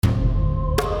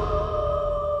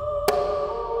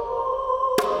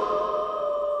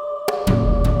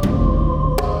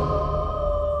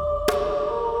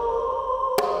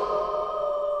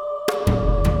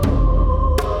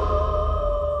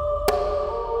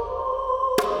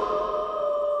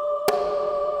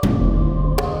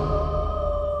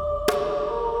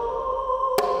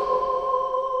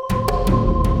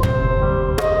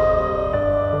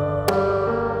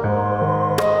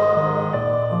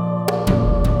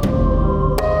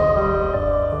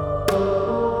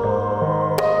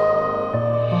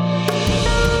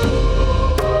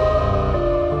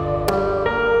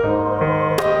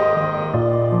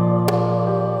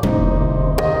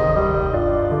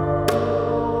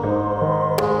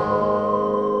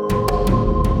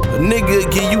nigga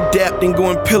again, you dapped and go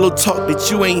and pillow talk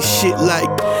that you ain't shit like.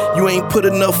 You ain't put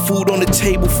enough food on the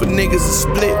table for niggas to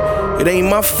split. It ain't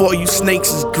my fault you snakes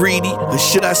is greedy, or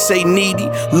should I say needy.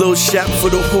 Little shot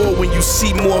for the whore when you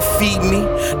see more feed me.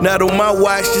 Not on my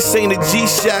watch, this ain't a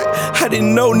G-Shock. I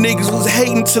didn't know niggas was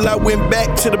hating till I went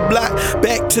back to the block,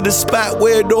 back to the spot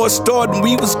where it all started. And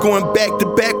we was going back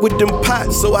to back with them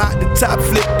pots, so I the top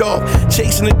flipped off.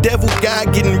 Chasing the devil guy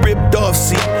getting ripped off,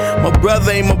 see. My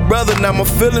brother ain't my brother, now my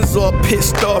feelings all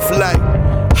pissed off like.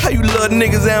 How you love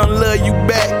niggas, I don't love you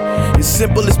back. As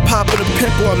simple as popping a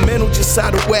pimple, I'm mental just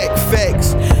out of whack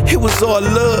facts. It was all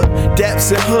love,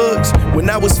 daps and hugs. When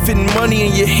I was fitting money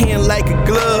in your hand like a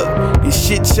glove. This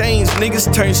shit changed,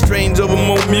 niggas turn strange over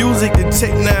more music than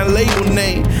Tech 9 label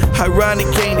name. Ironic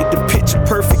ain't it, the picture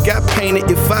perfect I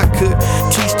painted. If I could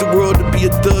teach the world to be a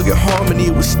thug in harmony,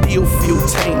 it would still feel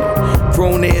tainted.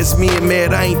 Grown ass me and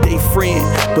mad I ain't they friend,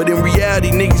 but in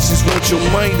reality niggas just want your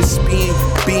money to spend.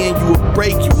 Being you a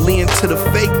break, you lean to the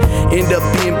fake, end up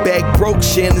being back broke,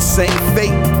 sharing the same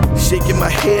fate. Shaking my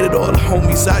head at all the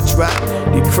homies I dropped.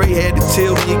 Then Cray had to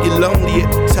tell me you get lonely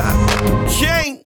at the top. Yeah.